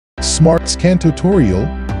SmartScan tutorial,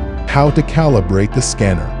 how to calibrate the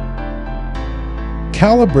scanner.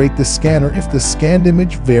 Calibrate the scanner if the scanned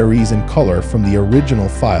image varies in color from the original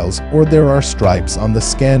files or there are stripes on the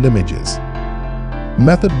scanned images.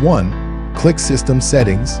 Method 1. Click System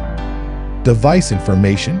Settings, Device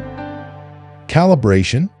Information,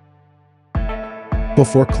 Calibration.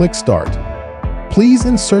 Before click Start, please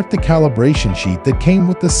insert the calibration sheet that came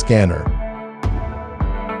with the scanner.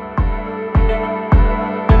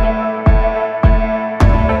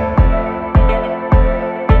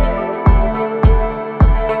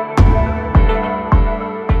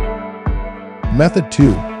 Method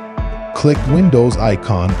 2. Click Windows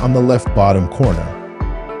icon on the left bottom corner.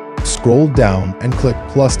 Scroll down and click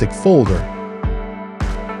Plustek Folder.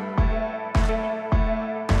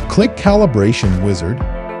 Click Calibration Wizard.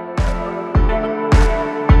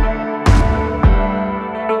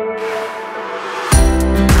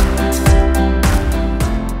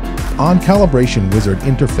 On Calibration Wizard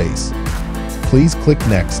interface, please click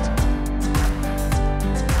Next.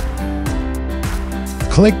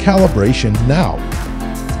 Click Calibration now.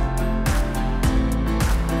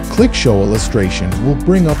 Click Show Illustration will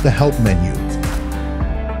bring up the Help menu.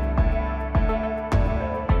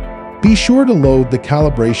 Be sure to load the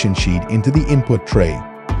calibration sheet into the input tray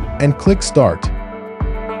and click Start.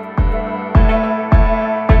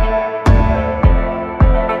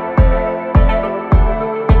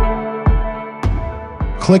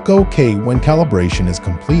 Click OK when calibration is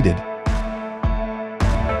completed.